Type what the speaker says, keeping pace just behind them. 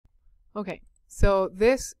Okay, so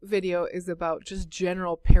this video is about just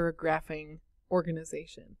general paragraphing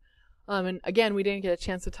organization. And again, we didn't get a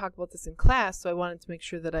chance to talk about this in class, so I wanted to make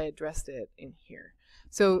sure that I addressed it in here.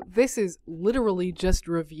 So this is literally just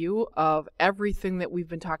a review of everything that we've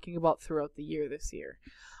been talking about throughout the year this year.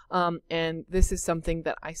 And this is something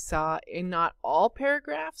that I saw in not all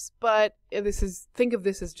paragraphs, but think of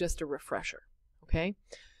this as just a refresher. Okay,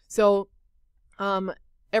 so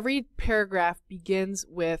every paragraph begins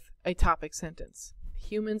with a topic sentence.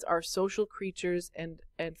 Humans are social creatures and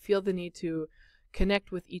feel the need to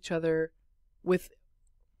connect with each other with,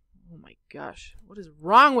 oh my gosh, what is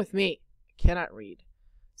wrong with me? I cannot read.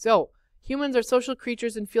 So, humans are social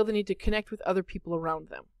creatures and feel the need to connect with other people around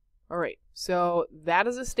them. All right, so that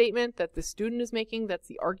is a statement that the student is making. That's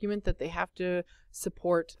the argument that they have to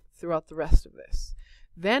support throughout the rest of this.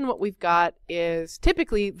 Then what we've got is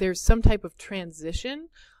typically there's some type of transition,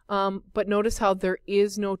 but notice how there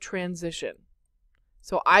is no transition.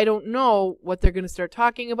 So I don't know what they're going to start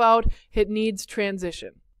talking about. It needs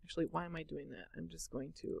transition. Actually, why am I doing that? I'm just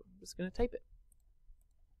going to type it.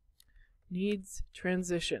 Needs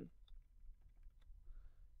transition.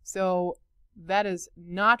 So that is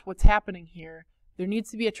not what's happening here. There needs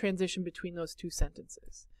to be a transition between those two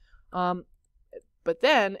sentences. But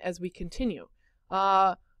then, as we continue,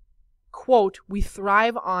 quote, we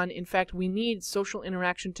thrive on, in fact, we need social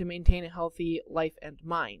interaction to maintain a healthy life and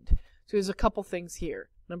mind. So there's a couple things here.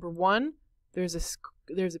 Number one, there's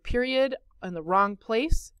a period in the wrong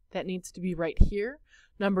place. That needs to be right here.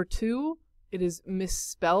 Number two, it is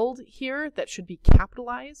misspelled here. That should be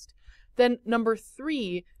capitalized. Then number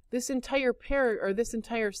three, this entire this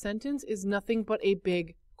entire sentence is nothing but a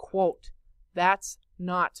big quote. That's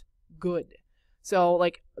not good. So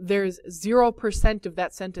like there's 0% of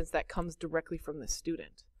that sentence that comes directly from the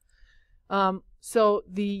student. So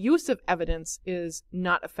the use of evidence is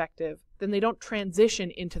not effective. Then they don't transition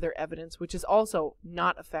into their evidence, which is also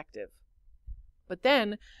not effective. But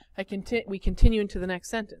then we continue into the next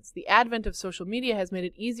sentence. The advent of social media has made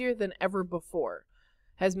it easier than ever before.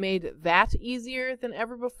 Has made that easier than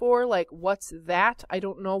ever before? Like, what's that? I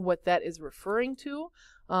don't know what that is referring to.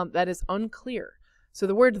 That is unclear. So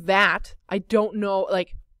the word that, I don't know,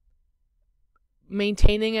 like,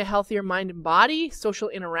 maintaining a healthier mind and body, social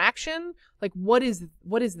interaction, like what is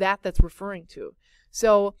that that's referring to?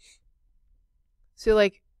 So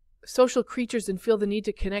like social creatures and feel the need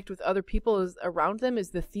to connect with other people around them is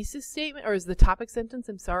the thesis statement, or is the topic sentence,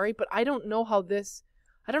 I'm sorry, but I don't know how this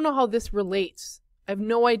relates. I have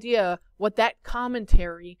no idea what that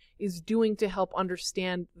commentary is doing to help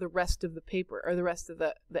understand the rest of the paper or the rest of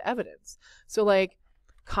the evidence. So like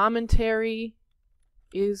commentary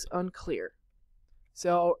is unclear.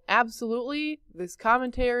 So absolutely, this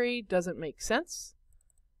commentary doesn't make sense.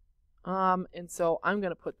 And so I'm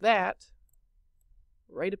going to put that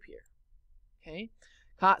right up here. Okay.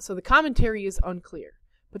 So the commentary is unclear.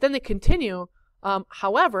 But then they continue.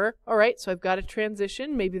 However, all right, so I've got a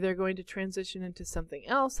transition. Maybe they're going to transition into something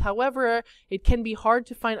else. However, it can be hard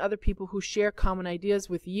to find other people who share common ideas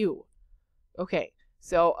with you. Okay.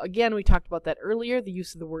 So again, we talked about that earlier, the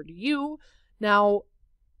use of the word you. Now,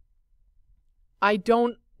 I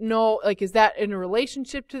don't know, like, is that in a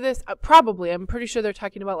relationship to this? Probably. I'm pretty sure they're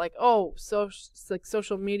talking about, like, oh, so like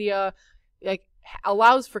social media, like,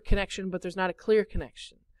 allows for connection, but there's not a clear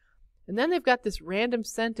connection. And then they've got this random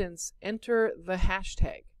sentence, enter the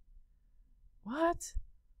hashtag. What?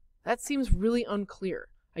 That seems really unclear.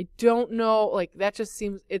 I don't know, like, that just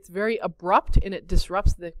seems, it's very abrupt and it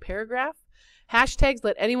disrupts the paragraph. Hashtags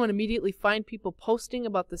let anyone immediately find people posting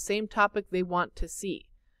about the same topic they want to see.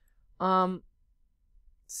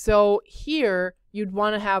 So here you'd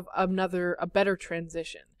want to have a better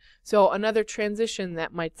transition. So another transition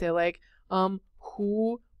that might say like,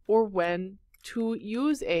 who or when to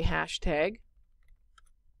use a hashtag.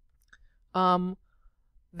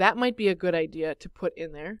 That might be a good idea to put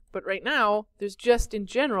in there. But right now, there's just in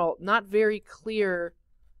general not very clear.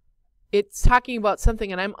 It's talking about something,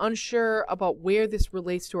 and I'm unsure about where this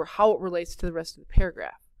relates to or how it relates to the rest of the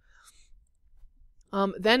paragraph.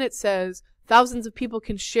 Then it says, thousands of people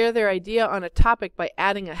can share their idea on a topic by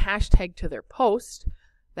adding a hashtag to their post.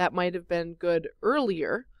 That might have been good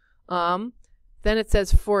earlier. Then it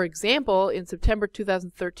says, for example, in September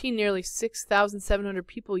 2013, nearly 6,700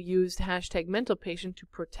 people used hashtag mental patient to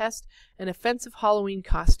protest an offensive Halloween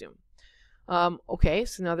costume. Okay,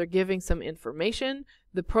 so now they're giving some information.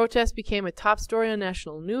 The protest became a top story on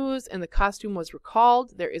national news, and the costume was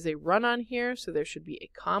recalled. There is a run-on here, so there should be a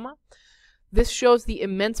comma. This shows the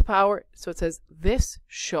immense power. So it says, this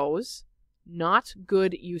shows, not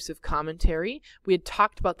good use of commentary. We had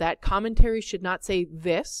talked about that. Commentary should not say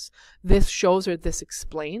this shows or this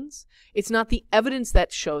explains. It's not the evidence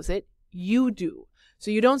that shows it, you do.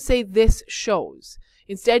 So you don't say this shows.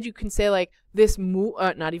 Instead, you can say like this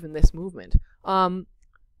not even this movement. The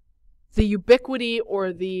ubiquity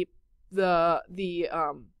or the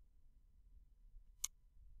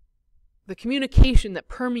communication that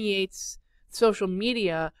permeates social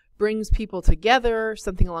media brings people together,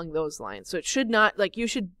 something along those lines. So it should not, like, you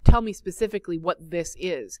should tell me specifically what this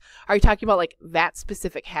is. Are you talking about like that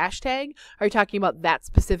specific hashtag? Are you talking about that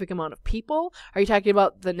specific amount of people? Are you talking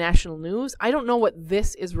about the national news? I don't know what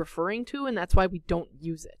this is referring to, and that's why we don't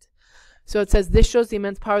use it. So it says, this shows the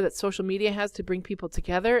immense power that social media has to bring people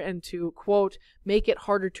together and to, quote, make it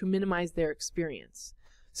harder to minimize their experience.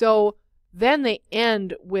 So then they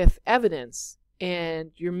end with evidence,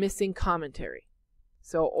 and you're missing commentary.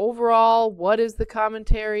 So overall, what is the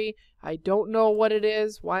commentary? I don't know what it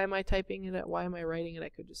is. Why am I typing it? Why am I writing it? I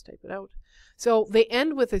could just type it out. So they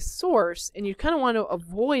end with a source, and you kind of want to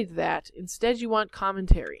avoid that. Instead, you want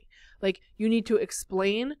commentary. Like, you need to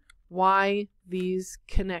explain why these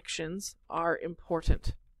connections are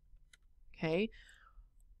important. Okay?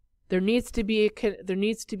 There needs to be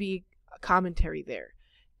a commentary there.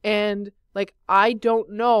 And like, I don't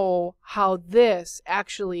know how this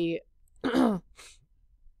actually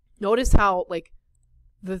notice how, like,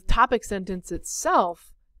 the topic sentence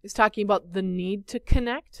itself is talking about the need to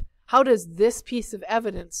connect. How does this piece of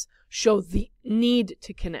evidence show the need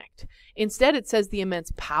to connect? Instead, it says the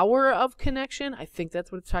immense power of connection. I think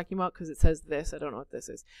that's what it's talking about because it says this. I don't know what this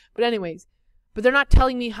is. But anyways, but they're not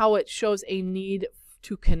telling me how it shows a need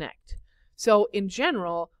to connect. So in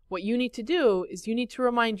general, what you need to do is you need to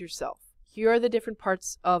remind yourself, here are the different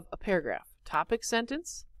parts of a paragraph. Topic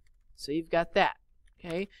sentence. So you've got that.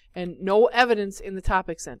 Okay, and no evidence in the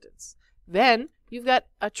topic sentence. Then you've got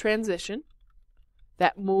a transition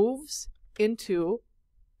that moves into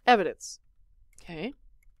evidence. Okay.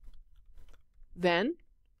 Then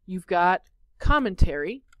you've got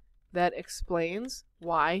commentary that explains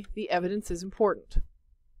why the evidence is important.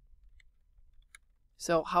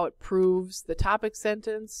 So how it proves the topic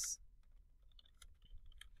sentence.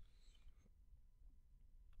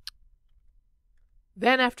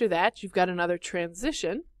 Then after that, you've got another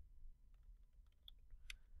transition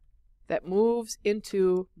that moves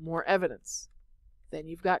into more evidence. Then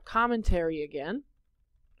you've got commentary again.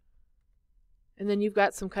 And then you've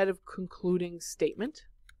got some kind of concluding statement.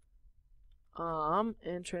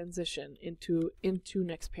 And transition into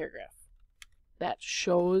next paragraph. That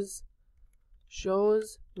shows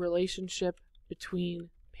relationship between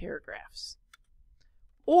paragraphs.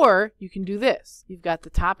 Or you can do this. You've got the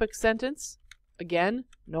topic sentence. Again,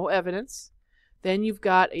 no evidence. Then you've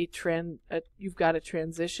got a transition,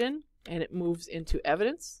 and it moves into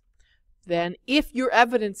evidence. Then, if your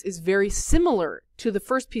evidence is very similar to the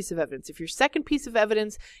first piece of evidence, if your second piece of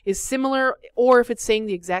evidence is similar, or if it's saying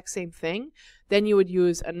the exact same thing, then you would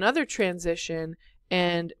use another transition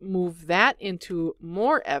and move that into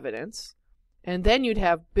more evidence. And then you'd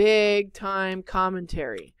have big time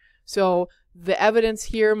commentary. So the evidence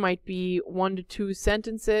here might be 1 to 2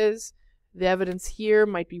 sentences. The evidence here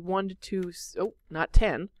might be 1 to 2, not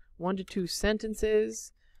 10, 1 to 2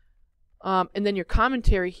 sentences. And then your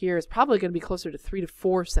commentary here is probably going to be closer to 3 to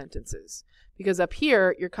 4 sentences. Because up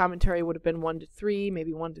here, your commentary would have been 1 to 3,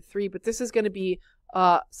 maybe 1 to 3, but this is going to be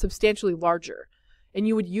substantially larger. And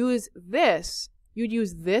you would use this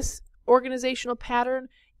organizational pattern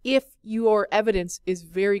if your evidence is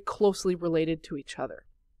very closely related to each other.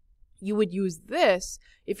 You would use this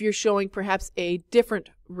if you're showing perhaps a different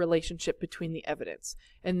relationship between the evidence.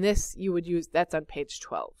 And this you would use, that's on page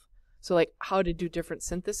 12. So like how to do different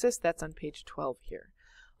synthesis, that's on page 12 here.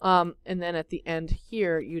 And then at the end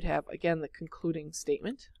here, you'd have, again, the concluding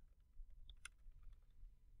statement.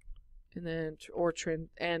 And then,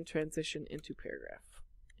 transition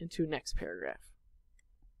into next paragraph.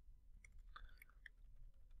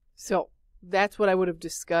 So that's what I would have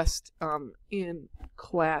discussed in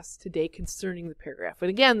class today concerning the paragraph. And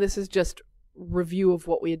again, this is just review of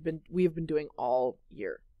what we have been doing all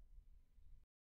year.